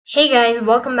Hey guys,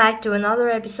 welcome back to another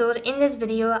episode. In this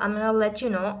video, I'm gonna let you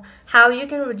know how you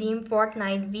can redeem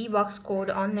Fortnite V-Bucks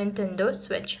code on Nintendo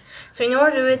Switch. So in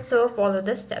order to do it, follow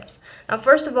the steps. Now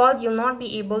first of all, you'll not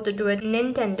be able to do it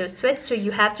Nintendo Switch, so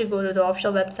you have to go to the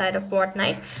official website of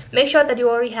Fortnite. Make sure that you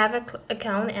already have an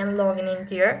account and log in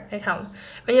into your account.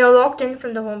 When you're logged in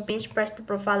from the home page, press the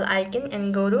profile icon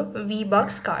and go to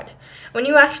V-Bucks card. When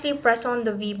you actually press on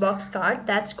the V-Bucks card,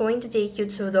 that's going to take you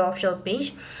to the official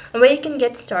page where you can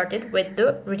get started with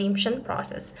the redemption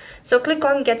process. So click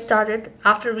on get started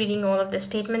after reading all of the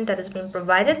statement that has been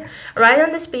provided. Right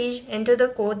on this page, enter the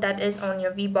code that is on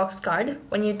your V-Bucks card.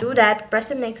 When you do that, press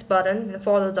the next button and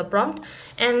follow the prompt,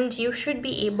 and you should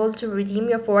be able to redeem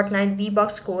your Fortnite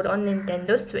V-Bucks code on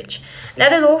Nintendo Switch.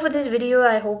 That is all for this video.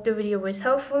 I hope the video was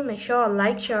helpful. Make sure to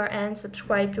like, share and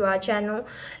subscribe to our channel.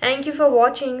 Thank you for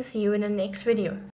watching. See you in the next video.